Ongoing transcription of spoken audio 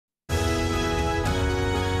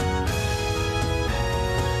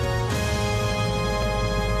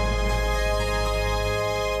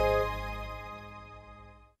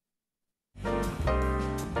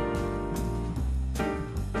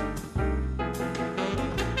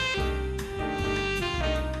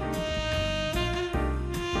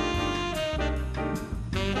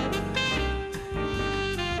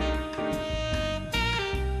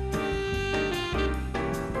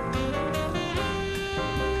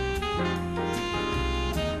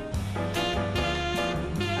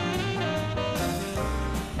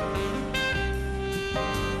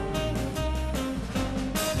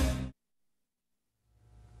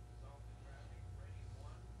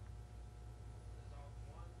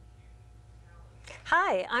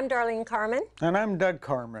Hi, I'm Darlene Carman. And I'm Doug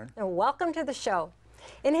Carman. And welcome to the show.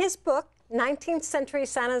 In his book, 19th Century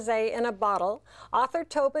San Jose in a Bottle, author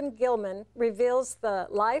Tobin Gilman reveals the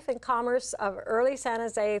life and commerce of early San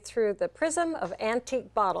Jose through the prism of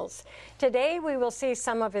antique bottles. Today, we will see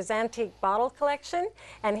some of his antique bottle collection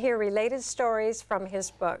and hear related stories from his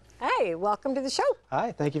book. Hey, welcome to the show.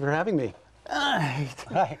 Hi, thank you for having me.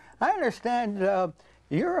 I understand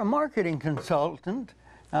you're a marketing consultant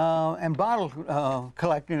and bottle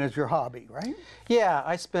collecting is your hobby, right? Yeah,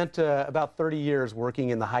 I spent about 30 years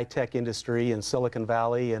working in the high-tech industry in Silicon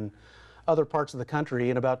Valley and other parts of the country,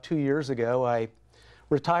 and about 2 years ago I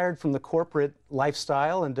retired from the corporate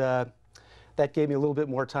lifestyle, and that gave me a little bit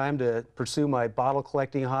more time to pursue my bottle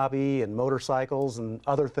collecting hobby and motorcycles and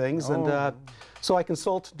other things. And so I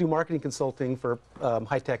do marketing consulting for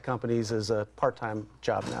high-tech companies as a part-time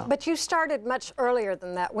job now. But you started much earlier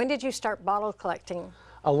than that. When did you start bottle collecting?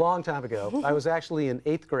 A long time ago. I was actually in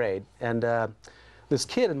 8th grade, and this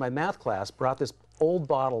kid in my math class brought this old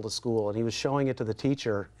bottle to school, and he was showing it to the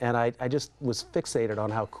teacher, and I just was fixated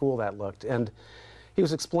on how cool that looked. And he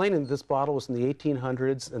was explaining that this bottle was in the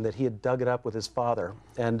 1800s and that he had dug it up with his father.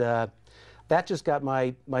 And that just got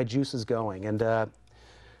my juices going. And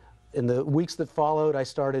in the weeks that followed, I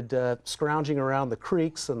started scrounging around the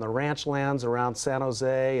creeks and the ranch lands around San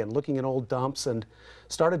Jose and looking at old dumps and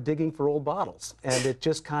started digging for old bottles. And it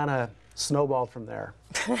just kind of snowballed from there.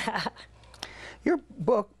 Your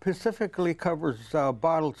book specifically covers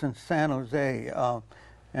bottles in San Jose,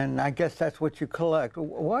 and I guess that's what you collect.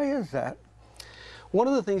 Why is that? One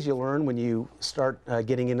of the things you learn when you start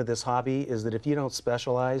getting into this hobby is that if you don't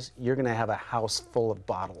specialize, you're going to have a house full of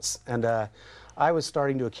bottles. And I was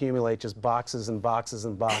starting to accumulate just boxes and boxes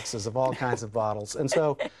and boxes of all kinds of bottles. And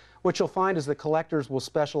so what you'll find is that collectors will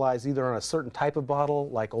specialize either on a certain type of bottle,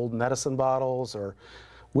 like old medicine bottles or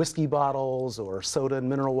whiskey bottles or soda and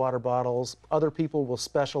mineral water bottles. Other people will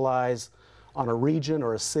specialize on a region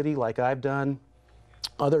or a city like I've done.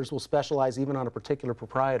 Others will specialize even on a particular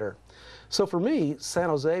proprietor. So for me, San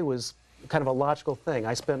Jose was kind of a logical thing.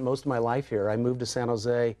 I spent most of my life here. I moved to San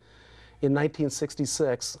Jose in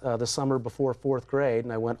 1966, the summer before 4th grade,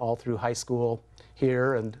 and I went all through high school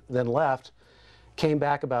here and then left. Came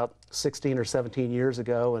back about 16 or 17 years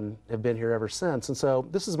ago and have been here ever since. And so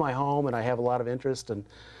this is my home, and I have a lot of interest, and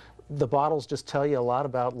the bottles just tell you a lot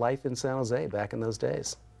about life in San Jose back in those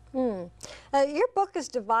days. Your book is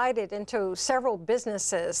divided into several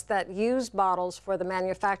businesses that use bottles for the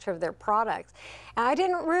manufacture of their products. And I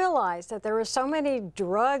didn't realize that there were so many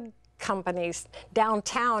drug companies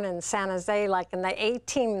downtown in San Jose, like in the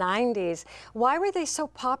 1890s. Why were they so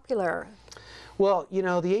popular? Well, you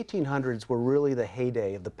know, the 1800s were really the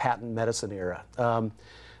heyday of the patent medicine era.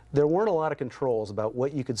 There weren't a lot of controls about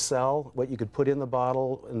what you could sell, what you could put in the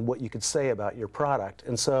bottle, and what you could say about your product.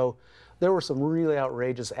 And so there were some really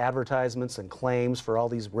outrageous advertisements and claims for all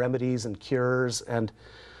these remedies and cures. And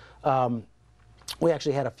we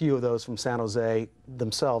actually had a few of those from San Jose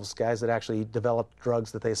themselves, guys that actually developed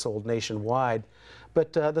drugs that they sold nationwide.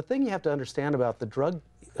 But the thing you have to understand about the drug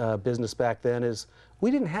business back then is we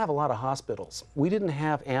didn't have a lot of hospitals. We didn't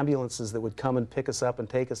have ambulances that would come and pick us up and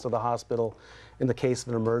take us to the hospital in the case of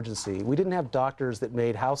an emergency. We didn't have doctors that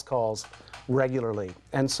made house calls regularly.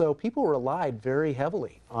 And so people relied very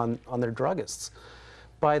heavily on their druggists.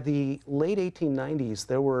 By the late 1890s,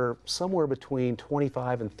 there were somewhere between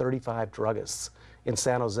 25 and 35 druggists in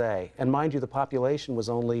San Jose. And mind you, the population was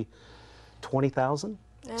only 20,000.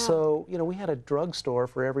 Yeah. So, you know, we had a drugstore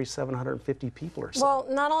for every 750 people or so. Well,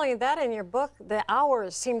 not only that, in your book, the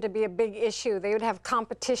hours seemed to be a big issue. They would have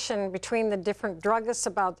competition between the different druggists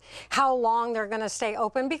about how long they're going to stay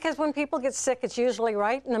open, because when people get sick, it's usually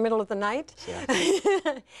right in the middle of the night.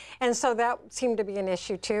 Yeah. And so that seemed to be an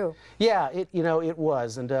issue, too. Yeah, it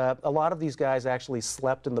was. And a lot of these guys actually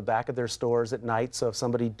slept in the back of their stores at night, so if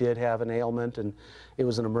somebody did have an ailment and it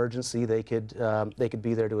was an emergency, they could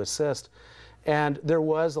be there to assist. And there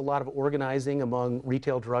was a lot of organizing among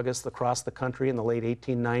retail druggists across the country in the late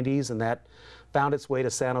 1890s, and that found its way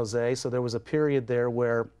to San Jose. So there was a period there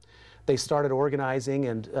where they started organizing,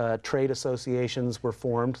 and trade associations were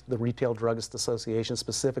formed, the Retail Druggist Association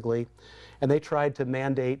specifically, and they tried to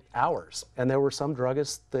mandate hours. And there were some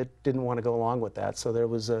druggists that didn't want to go along with that, so there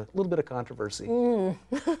was a little bit of controversy.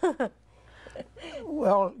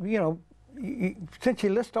 Well, you know, since you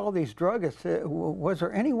list all these druggists, was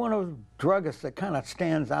there any one of druggists that kind of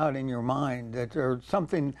stands out in your mind, or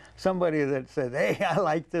somebody that said, hey, I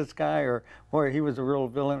like this guy, or he was a real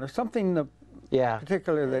villain, or something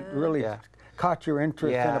particular that really caught your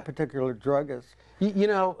interest in a particular druggist? You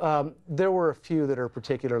know, there were a few that are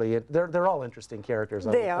particularly, they're all interesting characters.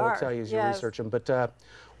 I will tell you as you research them. But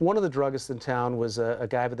one of the druggists in town was a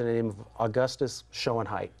guy by the name of Augustus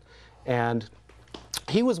Schoenheit. And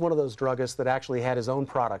he was one of those druggists that actually had his own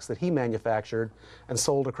products that he manufactured and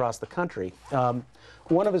sold across the country.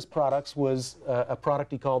 One of his products was a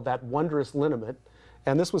product he called that wondrous liniment.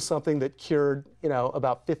 And this was something that cured, you know,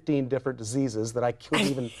 about 15 different diseases that I couldn't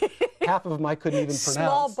even, half of them I couldn't even pronounce.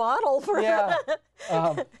 Small bottle for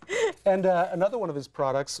And another one of his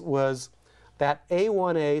products was that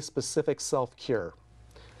A1A specific self-cure.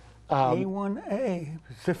 A1A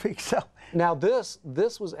specific self. Now this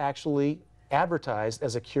was actually advertised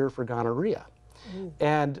as a cure for gonorrhea. Ooh.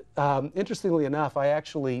 And interestingly enough, I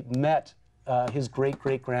actually met his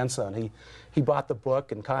great-great-grandson. He bought the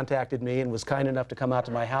book and contacted me and was kind enough to come out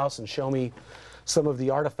to my house and show me some of the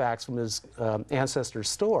artifacts from his ancestor's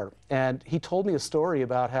store. And he told me a story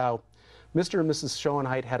about how Mr. and Mrs.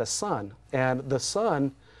 Schoenheit had a son, and the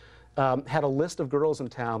son had a list of girls in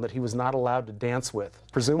town that he was not allowed to dance with,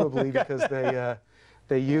 presumably because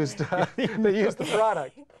they used the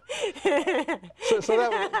product. So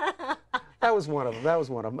that was one of them. That was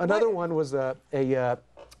one of them. Another one was a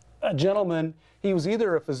gentleman. He was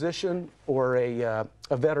either a physician or a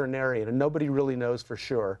veterinarian, and nobody really knows for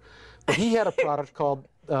sure. But he had a product called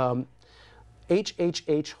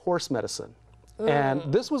HHH horse medicine. And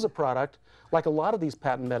this was a product, like a lot of these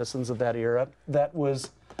patent medicines of that era, that was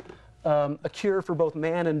a cure for both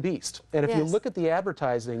man and beast. And if you look at the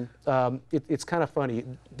advertising, it's kind of funny.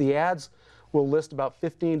 The ads will list about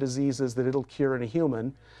 15 diseases that it'll cure in a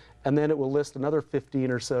human, and then it will list another 15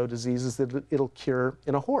 or so diseases that it'll cure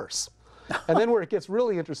in a horse. And then where it gets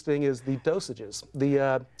really interesting is the dosages.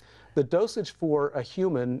 The dosage for a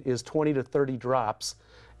human is 20 to 30 drops,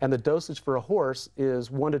 and the dosage for a horse is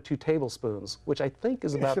 1 to 2 tablespoons, which I think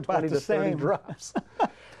is about 20 to 30 drops.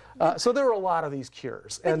 So there were a lot of these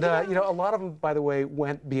cures. And you know, a lot of them, by the way,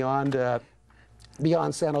 went beyond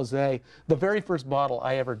San Jose. The very first bottle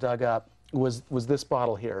I ever dug up was this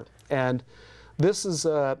bottle here. And this is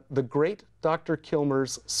the great Dr.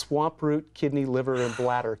 Kilmer's swamp root kidney, liver, and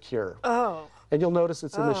bladder cure. Oh. And you'll notice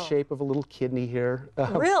it's in the shape of a little kidney here.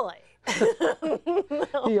 Really?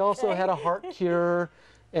 He also had a heart cure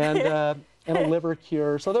and a liver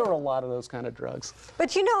cure. So there were a lot of those kind of drugs.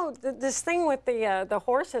 But you know, this thing with the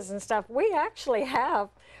horses and stuff, we actually have,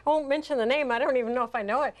 I won't mention the name, I don't even know if I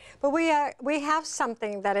know it, but we have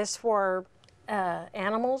something that is for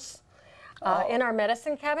animals in our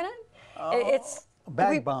medicine cabinet. It's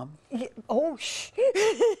bag bomb. Oh, shh.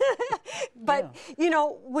 But, you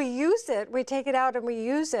know, we use it, we take it out and we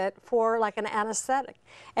use it for like an anesthetic.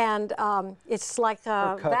 And it's like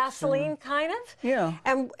a Vaseline kind of. Yeah.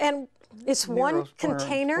 And it's one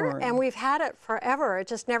container, and we've had it forever. It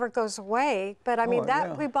just never goes away. But I mean,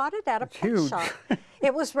 we bought it at a pet shop.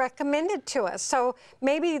 It was recommended to us. So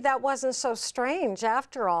maybe that wasn't so strange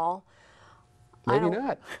after all. Maybe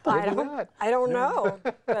not. I don't know.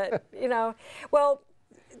 But, you know, well,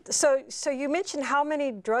 so you mentioned how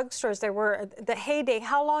many drugstores there were. The heyday,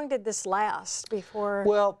 how long did this last before?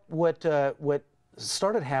 Well, what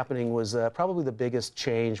started happening was probably the biggest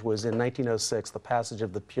change was in 1906, the passage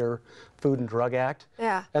of the Pure Food and Drug Act.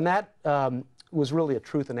 Yeah. And that was really a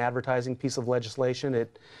truth in advertising piece of legislation.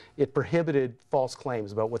 It prohibited false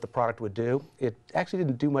claims about what the product would do. It actually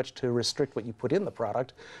didn't do much to restrict what you put in the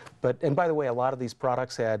product. And by the way, a lot of these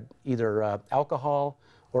products had either alcohol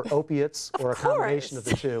or opiates or a combination of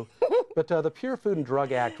the two. But the Pure Food and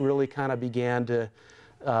Drug Act really kind of began to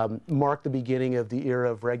mark the beginning of the era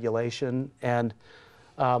of regulation. And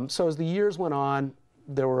so as the years went on,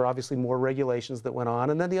 there were obviously more regulations that went on.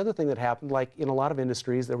 And then the other thing that happened, like in a lot of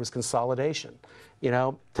industries, there was consolidation. You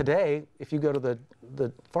know, today, if you go to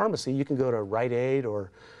the pharmacy, you can go to Rite Aid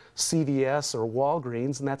or CVS or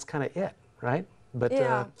Walgreens, and that's kind of it, right? But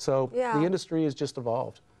the industry has just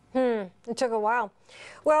evolved. It took a while.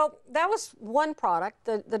 Well, that was one product,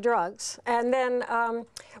 the drugs. And then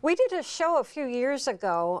we did a show a few years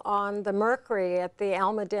ago on the mercury at the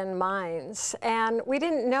Almaden mines. And we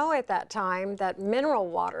didn't know at that time that mineral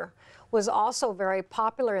water was also very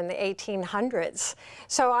popular in the 1800s.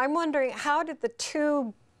 So I'm wondering, how did the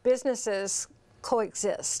two businesses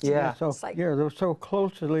coexist? Yeah, they're so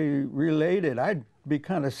closely related. I'd be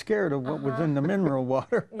kind of scared of what was in the mineral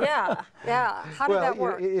water. Yeah. How did that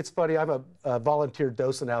work? It's funny. I'm a volunteer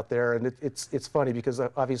docent out there, and it's funny because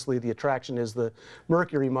obviously the attraction is the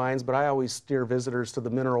mercury mines, but I always steer visitors to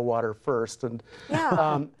the mineral water first. And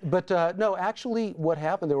no, actually, what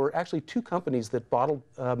happened? There were actually two companies that bottled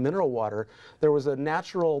mineral water. There was a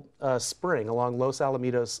natural spring along Los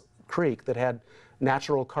Alamitos Creek that had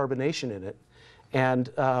natural carbonation in it. and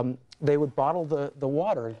they would bottle the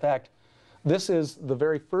water. In fact, this is the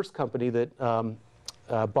very first company that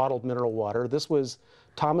bottled mineral water. This was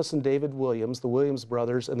Thomas and David Williams, the Williams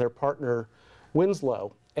brothers, and their partner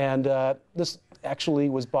Winslow. And this actually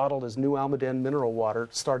was bottled as New Almaden mineral water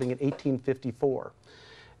starting in 1854.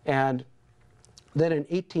 And then in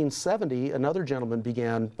 1870, another gentleman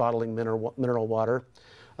began bottling mineral water,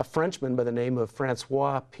 a Frenchman by the name of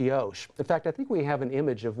Francois Pioche. In fact, I think we have an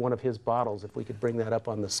image of one of his bottles, if we could bring that up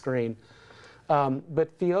on the screen.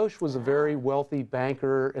 But Pioche was a very wealthy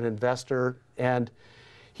banker and investor, and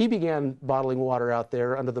he began bottling water out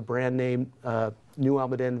there under the brand name New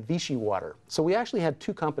Almaden Vichy Water. So we actually had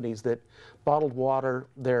two companies that bottled water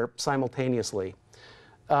there simultaneously.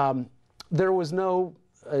 There was no,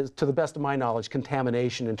 to the best of my knowledge,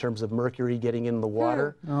 contamination in terms of mercury getting in the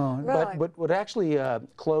water. Oh, really? But what actually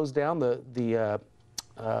closed down the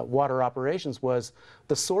water operations was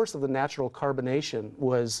the source of the natural carbonation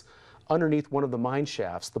was underneath one of the mine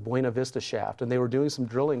shafts, the Buena Vista shaft, and they were doing some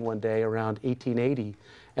drilling one day around 1880,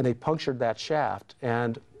 and they punctured that shaft,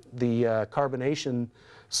 and the carbonation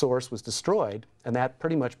source was destroyed, and that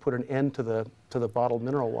pretty much put an end to the bottled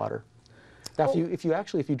mineral water. Now, if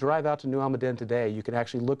you drive out to New Almaden today, you can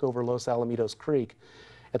actually look over Los Alamitos Creek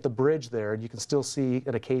at the bridge there, and you can still see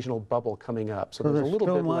an occasional bubble coming up. So there's a little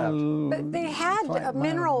bit left. But they had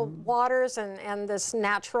mineral waters and this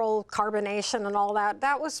natural carbonation and all that.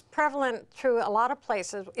 That was prevalent through a lot of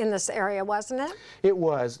places in this area, wasn't it? It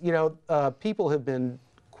was. You know, people have been,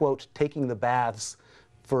 quote, taking the baths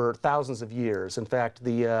for thousands of years. In fact,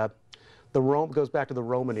 the Rome goes back to the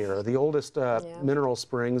Roman era. The oldest mineral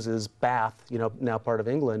springs is Bath, you know, now part of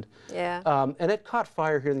England. Yeah. And it caught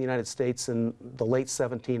fire here in the United States in the late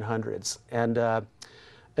 1700s. And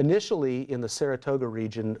initially in the Saratoga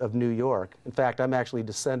region of New York. In fact, I'm actually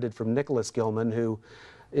descended from Nicholas Gilman, who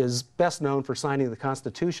is best known for signing the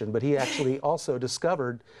Constitution, but he actually also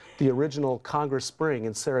discovered the original Congress Spring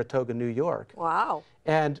in Saratoga, New York. Wow.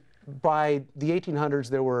 And by the 1800s,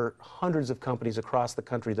 there were hundreds of companies across the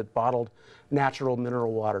country that bottled natural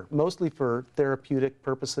mineral water, mostly for therapeutic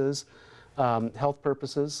purposes, health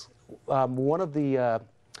purposes. One of the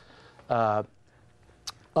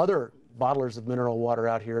other bottlers of mineral water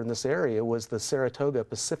out here in this area was the Saratoga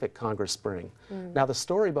Pacific Congress Spring. Now, the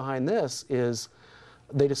story behind this is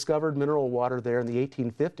they discovered mineral water there in the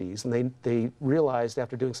 1850s, and they realized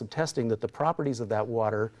after doing some testing that the properties of that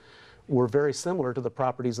water were very similar to the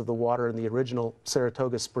properties of the water in the original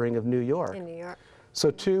Saratoga Spring of New York. In New York.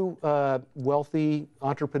 So two wealthy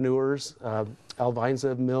entrepreneurs,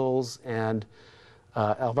 Alvinza Mills and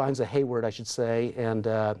Alvinza Hayward, I should say, and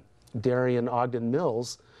Darian Ogden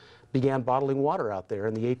Mills began bottling water out there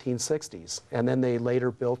in the 1860s. And then they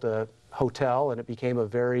later built a hotel, and it became a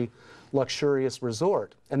very luxurious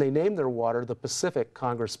resort. And they named their water the Pacific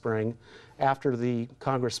Congress Spring after the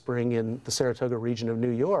Congress Spring in the Saratoga region of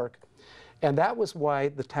New York. And that was why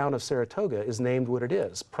the town of Saratoga is named what it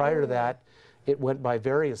is. Prior to that, it went by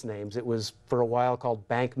various names. It was for a while called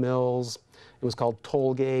Bank Mills, it was called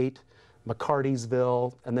Tollgate,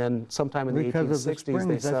 McCartysville, and then sometime in the 1860s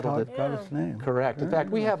they settled it. Got its name. Correct. In fact,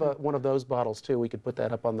 we have one of those bottles too. We could put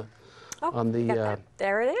that up on the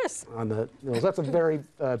there it is. That's a very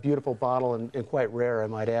beautiful bottle and quite rare, I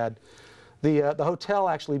might add. The hotel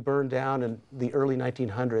actually burned down in the early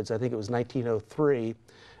 1900s. I think it was 1903.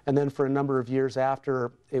 And then for a number of years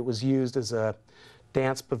after, it was used as a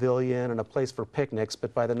dance pavilion and a place for picnics.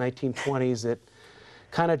 But by the 1920s, it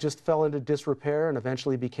kind of just fell into disrepair and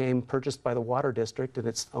eventually became purchased by the Water District, and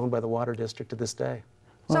it's owned by the Water District to this day.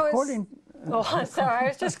 Well, Oh, sorry. I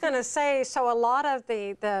was just going to say, so a lot of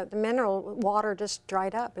the mineral water just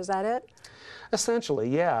dried up. Is that it? Essentially,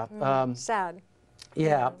 yeah. Sad.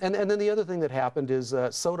 Yeah, and then the other thing that happened is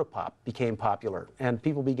soda pop became popular, and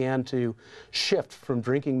people began to shift from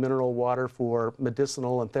drinking mineral water for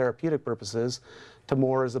medicinal and therapeutic purposes to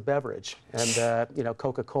more as a beverage. And you know,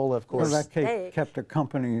 Coca-Cola, of course. Well, that kept the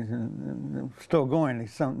companies still going.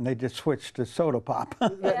 They just switched to soda pop.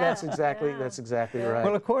 That's exactly right.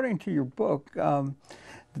 Well, according to your book,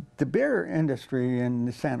 the beer industry in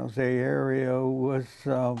the San Jose area was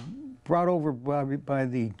brought over by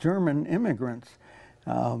the German immigrants.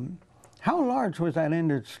 How large was that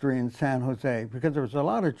industry in San Jose? Because there was a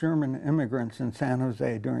lot of German immigrants in San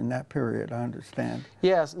Jose during that period, I understand.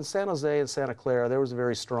 Yes, in San Jose and Santa Clara, there was a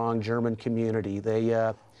very strong German community.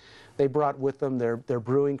 They brought with them their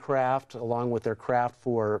brewing craft, along with their craft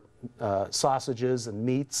for sausages and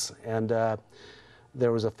meats. And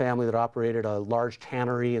there was a family that operated a large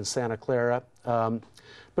tannery in Santa Clara.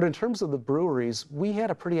 But in terms of the breweries, we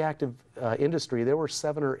had a pretty active industry. There were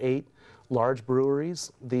 7 or 8 large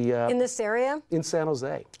breweries. In this area? In San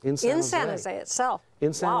Jose. In San Jose itself?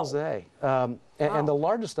 In San Wow. Jose. And the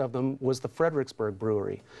largest of them was the Fredericksburg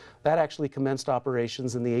Brewery. That actually commenced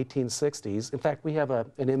operations in the 1860s. In fact, we have an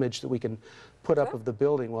image that we can put up of the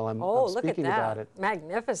building while I'm speaking about it.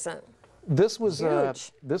 Magnificent. This was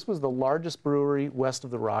Huge. the largest brewery west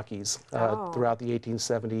of the Rockies throughout the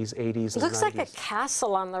 1870s, 80s, and Looks 90s. like a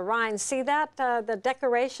castle on the Rhine. See that, the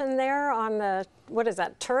decoration there on the, what is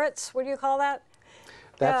that, turrets? What do you call that?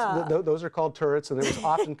 Those are called turrets, and it was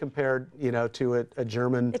often compared, you know, to a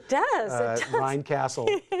German It does. Rhine castle,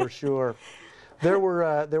 for sure. There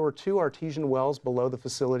were 2 artesian wells below the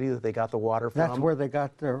facility that they got the water from. That's where they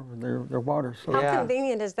got their water source. How Yeah.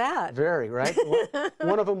 convenient is that? Very, right?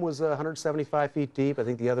 One of them was 175 feet deep. I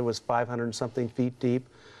think the other was 500 and something feet deep.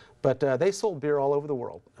 But they sold beer all over the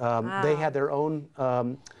world. They had their own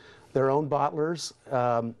bottlers,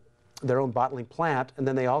 their own bottling plant, and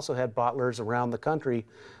then they also had bottlers around the country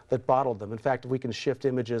that bottled them. In fact, if we can shift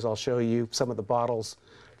images, I'll show you some of the bottles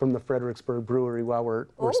from the Fredericksburg Brewery while we're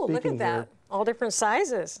speaking look at that. here. All different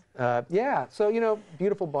sizes. Yeah, so, you know,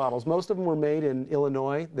 beautiful bottles. Most of them were made in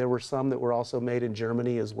Illinois. There were some that were also made in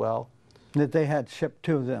Germany as well. That they had shipped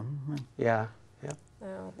to them. Yeah, yeah.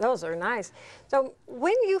 Oh, those are nice. So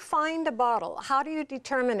when you find a bottle, how do you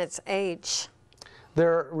determine its age?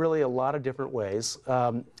 There are really a lot of different ways.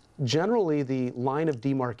 Generally, the line of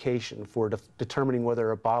demarcation for determining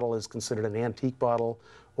whether a bottle is considered an antique bottle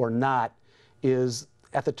or not is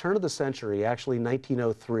at the turn of the century, actually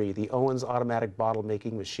 1903, the Owens automatic bottle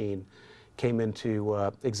making machine came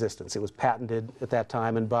into existence. It was patented at that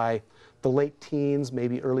time, and by the late teens,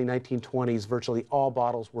 maybe early 1920s, virtually all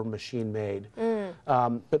bottles were machine made.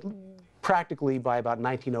 But practically by about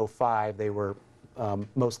 1905, they were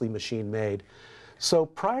mostly machine made. So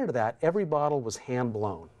prior to that, every bottle was hand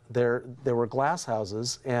blown. There were glass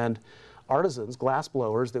houses and artisans, glass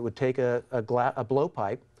blowers, that would take a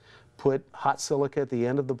blowpipe, put hot silica at the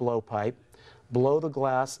end of the blowpipe, blow the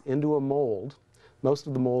glass into a mold. Most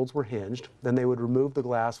of the molds were hinged. Then they would remove the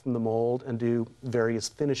glass from the mold and do various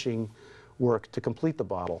finishing work to complete the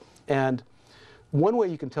bottle. And one way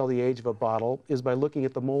you can tell the age of a bottle is by looking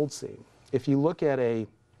at the mold seam. If you look at a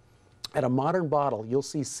modern bottle, you'll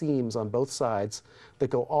see seams on both sides that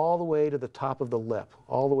go all the way to the top of the lip,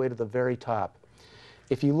 all the way to the very top.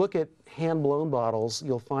 If you look at hand-blown bottles,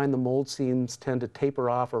 you'll find the mold seams tend to taper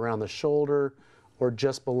off around the shoulder or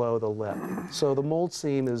just below the lip. So the mold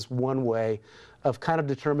seam is one way of kind of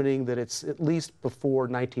determining that it's at least before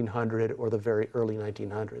 1900 or the very early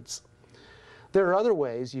 1900s. There are other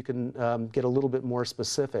ways you can get a little bit more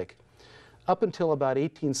specific. Up until about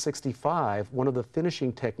 1865, one of the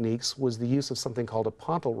finishing techniques was the use of something called a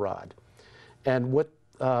pontil rod. And what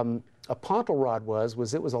a pontil rod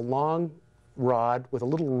was it was a long rod with a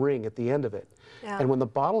little ring at the end of it. Yeah. And when the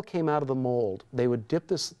bottle came out of the mold, they would dip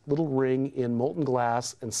this little ring in molten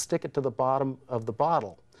glass and stick it to the bottom of the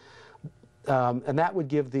bottle. And that would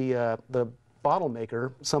give the bottle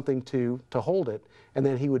maker something to hold it, and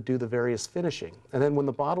then he would do the various finishing. And then when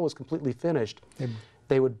the bottle was completely finished,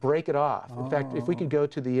 they would break it off. In fact, if we could go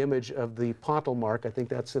to the image of the pontil mark, I think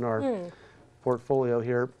that's in our portfolio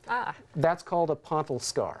here. That's called a pontil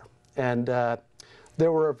scar. And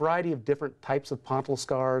there were a variety of different types of pontil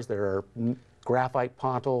scars. There are graphite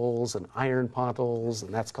pontils and iron pontils,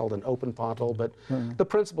 and that's called an open pontil, but the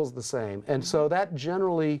principle's the same. And so that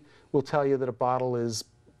generally will tell you that a bottle is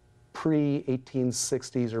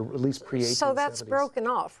pre-1860s or at least pre-1870s. So that's broken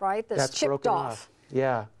off, right? That's chipped broken off.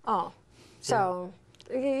 Yeah. Oh, so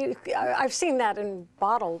I've seen that in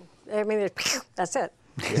bottle. I mean, that's it.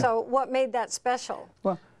 Yeah. So what made that special?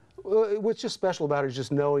 Well, what's just special about it is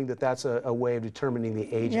just knowing that that's a way of determining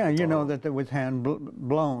the age. Yeah, of the you know bottle. that it was hand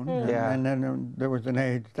blown, Yeah. and then there was an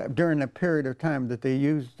age during a period of time that they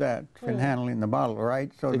used that in handling the bottle,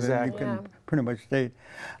 right? So Exactly. that you can pretty much state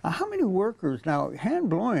how many workers now. Hand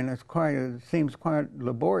blowing is seems quite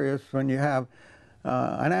laborious when you have,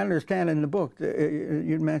 and I understand in the book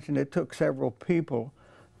you mentioned it took several people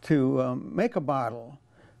to make a bottle.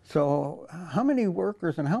 So how many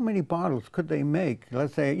workers and how many bottles could they make?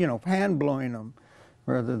 Let's say, you know, hand blowing them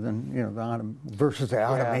rather than, you know, versus the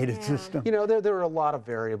automated system. You know, there were a lot of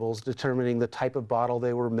variables determining the type of bottle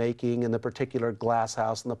they were making and the particular glass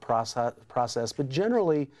house and the process. But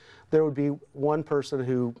generally, there would be one person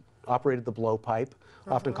who operated the blowpipe,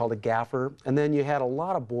 often called a gaffer, and then you had a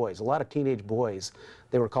lot of boys, a lot of teenage boys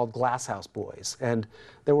They were called glasshouse boys. And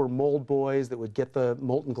there were mold boys that would get the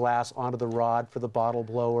molten glass onto the rod for the bottle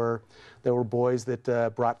blower. There were boys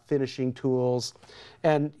that brought finishing tools.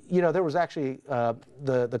 And, you know, there was actually,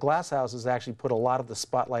 the glass houses actually put a lot of the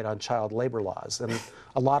spotlight on child labor laws. And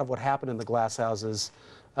a lot of what happened in the glass houses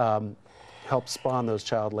helped spawn those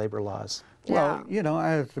child labor laws. Well, you know,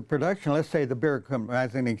 as the production, let's say the beer company,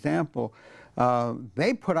 as an example,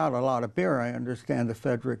 they put out a lot of beer, I understand, the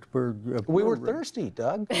Fredericksburg We were thirsty,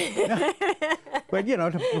 Doug. But, you know,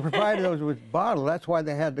 to provide those with bottles, that's why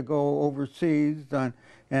they had to go overseas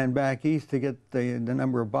and back east to get the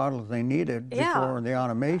number of bottles they needed before the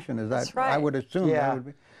automation. Is that, That's right. I would assume that would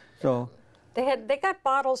be. So. They got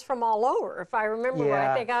bottles from all over, if I remember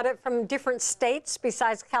right. They got it from different states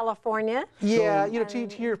besides California. Yeah, you know,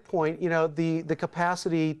 to your point, you know, the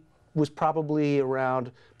capacity was probably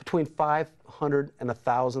around between 500 and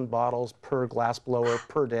 1,000 bottles per glass blower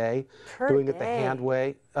per day, doing it the hand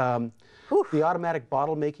way. The automatic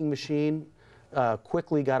bottle making machine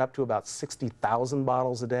quickly got up to about 60,000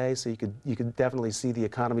 bottles a day, so you could definitely see the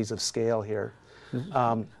economies of scale here.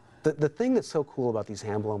 The thing that's so cool about these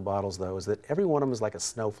hand-blown bottles, though, is that every one of them is like a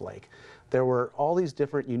snowflake. There were all these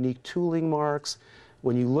different unique tooling marks.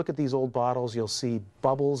 When you look at these old bottles, you'll see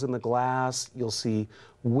bubbles in the glass, you'll see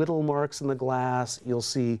whittle marks in the glass, you'll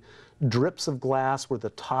see drips of glass where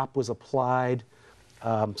the top was applied.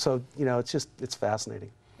 So, you know, it's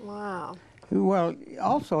fascinating. Wow. Well,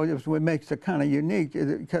 also, it's what makes it kind of unique,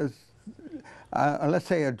 because let's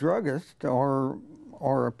say a druggist or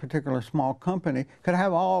a particular small company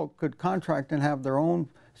could contract and have their own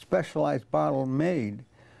specialized bottle made,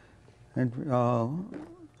 and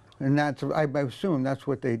that's, I assume that's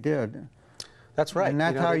what they did. That's right. And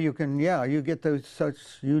that's how you can, you get those such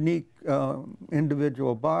unique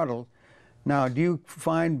individual bottles. Now, do you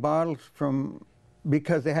find bottles from,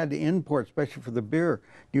 because they had to import, especially for the beer,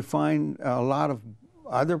 do you find a lot of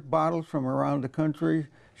other bottles from around the country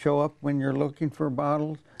show up when you're looking for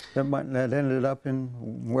bottles that ended up in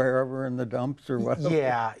wherever in the dumps or whatever?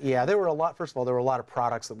 Yeah. There were a lot. First of all, there were a lot of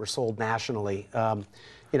products that were sold nationally.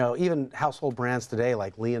 You know, even household brands today,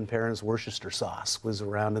 like Lee and Perrin's Worcester sauce, was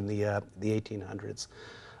around in the 1800s.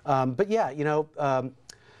 But yeah, you know,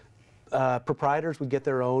 proprietors would get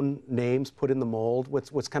their own names put in the mold.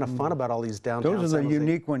 What's kind of fun about all these downtown Those are the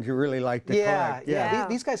unique ones you really like to collect. Yeah.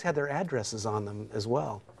 These guys had their addresses on them as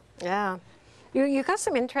well. Yeah. You got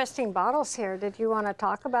some interesting bottles here. Did you want to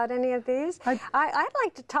talk about any of these? I'd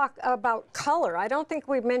like to talk about color. I don't think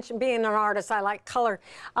we've mentioned, being an artist, I like color.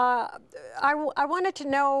 I wanted to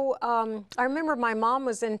know, I remember my mom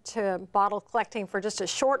was into bottle collecting for just a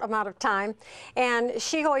short amount of time, and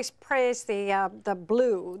she always praised the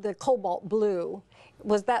blue, the cobalt blue.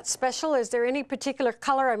 Was that special? Is there any particular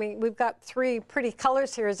color? I mean, we've got 3 pretty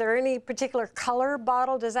colors here. Is there any particular color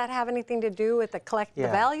bottle? Does that have anything to do with the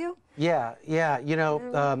value? Yeah. You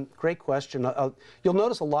know, great question. You'll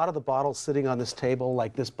notice a lot of the bottles sitting on this table,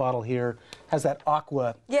 like this bottle here, has that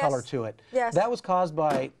aqua color to it. Yes. That was caused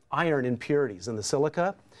by iron impurities in the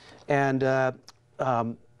silica. And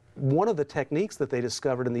one of the techniques that they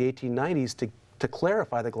discovered in the 1890s to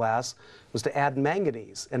clarify the glass was to add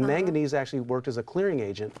manganese. And manganese actually worked as a clearing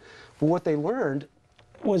agent. But what they learned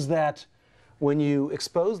was that when you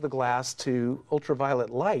expose the glass to ultraviolet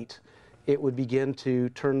light, it would begin to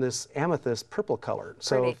turn this amethyst purple color.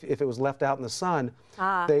 So if it was left out in the sun,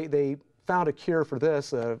 they found a cure for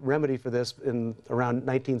this, a remedy for this in around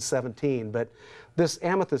 1917. But this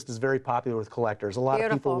amethyst is very popular with collectors. A lot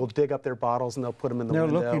of people will dig up their bottles and they'll put them in the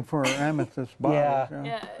window. They're looking for amethyst bottles.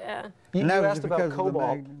 Yeah. You asked about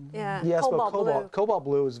cobalt. Yeah. Yes, Cobalt blue. Cobalt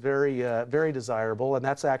blue is very, very desirable, and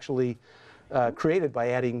that's actually created by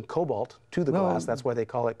adding cobalt to the glass. That's why they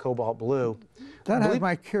call it cobalt blue. That has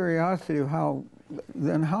my curiosity of how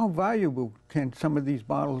valuable can some of these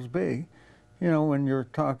bottles be? You know, when you're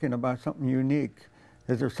talking about something unique.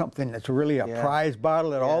 Is there something that's really a prize bottle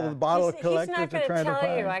that all the bottle collectors are trying to find? He's not going to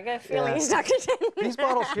tell you. I got a feeling he's not going to tell you. These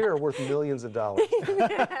bottles here are worth millions of dollars.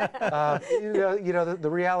 You know, the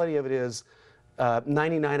reality of it is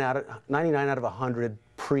 99 out of 100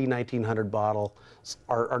 pre-1900 bottles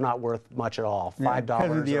are not worth much at all,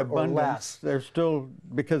 $5 or less. They're still,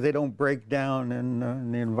 because they don't break down in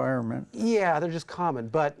the environment. Yeah, they're just common.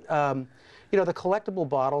 But you know, the collectible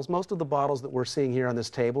bottles, most of the bottles that we're seeing here on this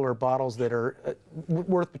table are bottles that are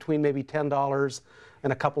worth between maybe $10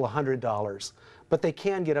 and a couple of $100. But they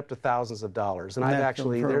can get up to thousands of dollars. And I've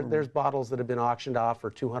actually, there's bottles that have been auctioned off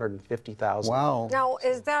for $250,000. Wow. Now,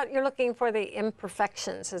 is that, you're looking for the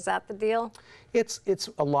imperfections, is that the deal? It's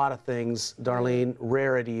a lot of things, Darlene.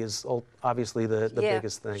 Rarity is obviously the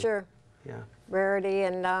biggest thing. Sure. Yeah. Rarity.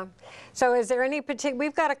 And so is there any particular,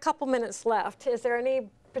 we've got a couple minutes left. Is there any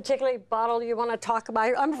particular bottle you want to talk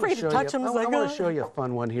about? I'm afraid to touch them. I want to show you a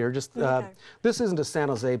fun one here. Just Okay. This isn't a San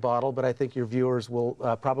Jose bottle, but I think your viewers will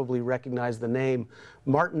probably recognize the name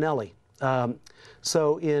Martinelli.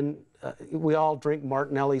 So we all drink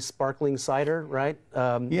Martinelli sparkling cider, right?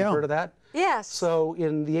 You've heard of that? Yes. So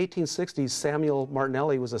in the 1860s, Samuel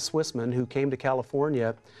Martinelli was a Swissman who came to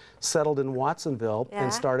California, settled in Watsonville,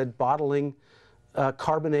 and started bottling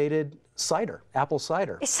carbonated cider, apple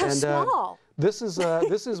cider. It's so small. This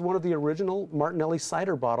is one of the original Martinelli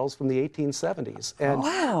cider bottles from the 1870s. And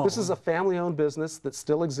this is a family-owned business that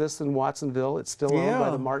still exists in Watsonville. It's still owned by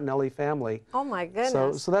the Martinelli family. Oh my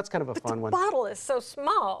goodness. So that's kind of a fun one. The bottle is so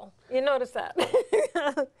small. You notice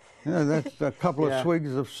that? Yeah, that's a couple of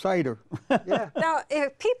swigs of cider. Yeah. Now,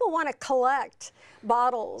 if people want to collect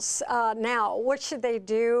bottles now, what should they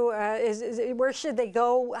do? Where should they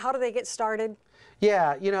go? How do they get started?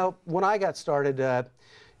 Yeah, you know, when I got started,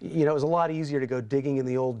 you know, it was a lot easier to go digging in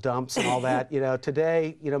the old dumps and all that. You know,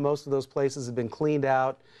 today, you know, most of those places have been cleaned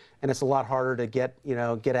out, and it's a lot harder to get, you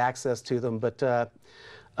know, get access to them. But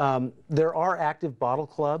there are active bottle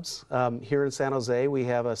clubs here in San Jose. We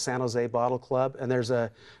have a San Jose Bottle Club, and there's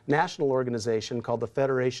a national organization called the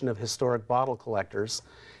Federation of Historic Bottle Collectors,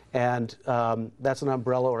 and that's an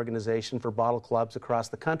umbrella organization for bottle clubs across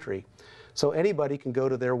the country. So anybody can go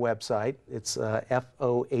to their website. It's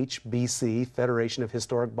FOHBC, Federation of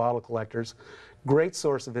Historic Bottle Collectors. Great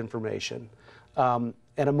source of information. And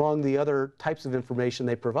among the other types of information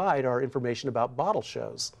they provide are information about bottle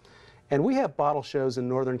shows. And we have bottle shows in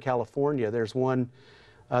Northern California. There's one,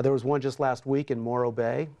 there was one just last week in Morro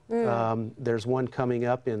Bay. There's one coming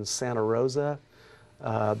up in Santa Rosa.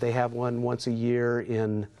 They have one once a year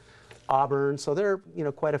in Auburn. So there are, you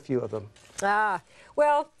know, quite a few of them.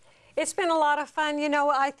 Well, it's been a lot of fun. You know,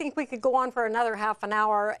 I think we could go on for another half an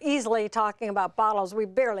hour easily talking about bottles. We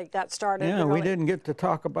barely got started. Yeah, really. we didn't get to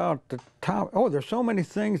talk about the top. Oh, there's so many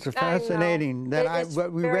things that are fascinating that it's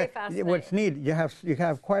very fascinating. What's neat, you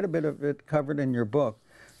have quite a bit of it covered in your book,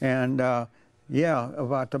 and yeah,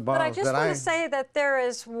 about the bottles. But I just want to say that there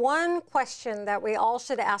is one question that we all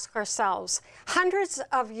should ask ourselves. Hundreds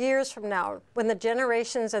of years from now, when the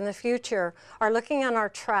generations in the future are looking on our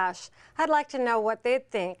trash, I'd like to know what they'd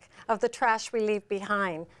think of the trash we leave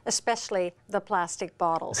behind, especially the plastic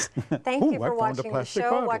bottles. Thank you for watching the show.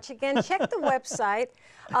 Bottle. Watch again. Check the website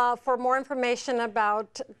for more information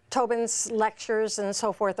about Tobin's lectures and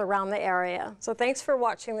so forth around the area. So thanks for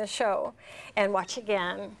watching the show, and watch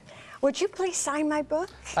again. Would you please sign my book?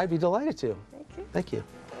 I'd be delighted to. Thank you. Thank you.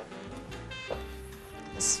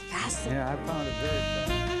 It's fascinating. Yeah, I found it very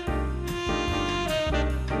fascinating.